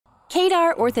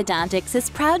Kadar Orthodontics is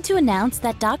proud to announce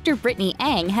that Dr. Brittany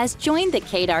Ang has joined the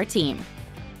Kadar team.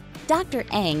 Dr.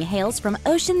 Ang hails from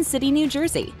Ocean City, New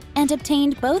Jersey, and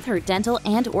obtained both her dental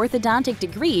and orthodontic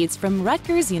degrees from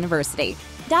Rutgers University.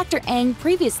 Dr. Ang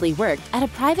previously worked at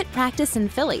a private practice in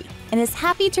Philly and is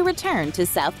happy to return to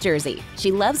South Jersey. She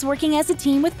loves working as a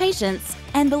team with patients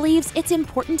and believes it's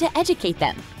important to educate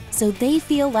them so they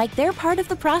feel like they're part of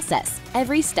the process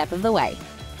every step of the way.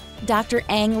 Dr.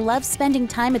 Ang loves spending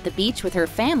time at the beach with her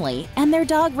family and their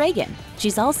dog Reagan.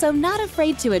 She's also not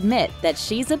afraid to admit that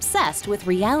she's obsessed with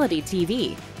reality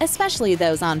TV, especially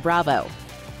those on Bravo.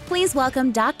 Please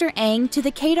welcome Dr. Ang to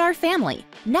the Kadar family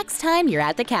next time you're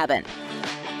at the cabin.